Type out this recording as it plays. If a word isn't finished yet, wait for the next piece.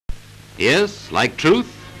Yes, like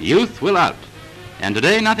truth, youth will out. And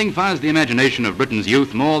today nothing fires the imagination of Britain's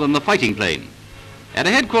youth more than the fighting plane. At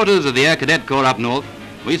a headquarters of the Air Cadet Corps up north,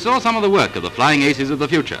 we saw some of the work of the flying aces of the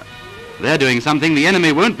future. They're doing something the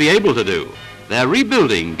enemy won't be able to do. They're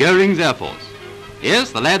rebuilding Goering's Air Force.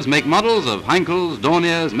 Yes, the lads make models of Heinkels,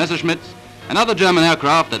 Dorniers, Messerschmitts, and other German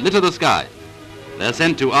aircraft that litter the sky. They're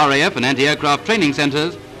sent to R.A.F. and anti-aircraft training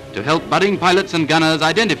centers to help budding pilots and gunners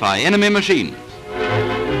identify enemy machines.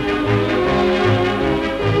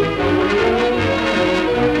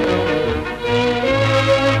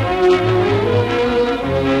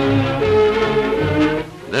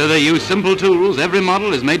 Though they use simple tools, every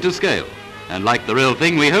model is made to scale, and like the real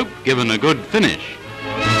thing, we hope, given a good finish.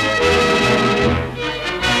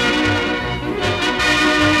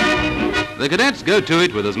 The cadets go to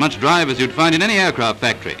it with as much drive as you'd find in any aircraft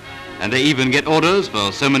factory, and they even get orders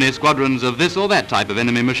for so many squadrons of this or that type of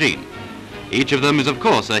enemy machine. Each of them is, of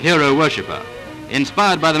course, a hero worshipper,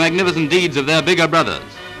 inspired by the magnificent deeds of their bigger brothers,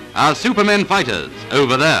 our Supermen fighters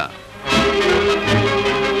over there.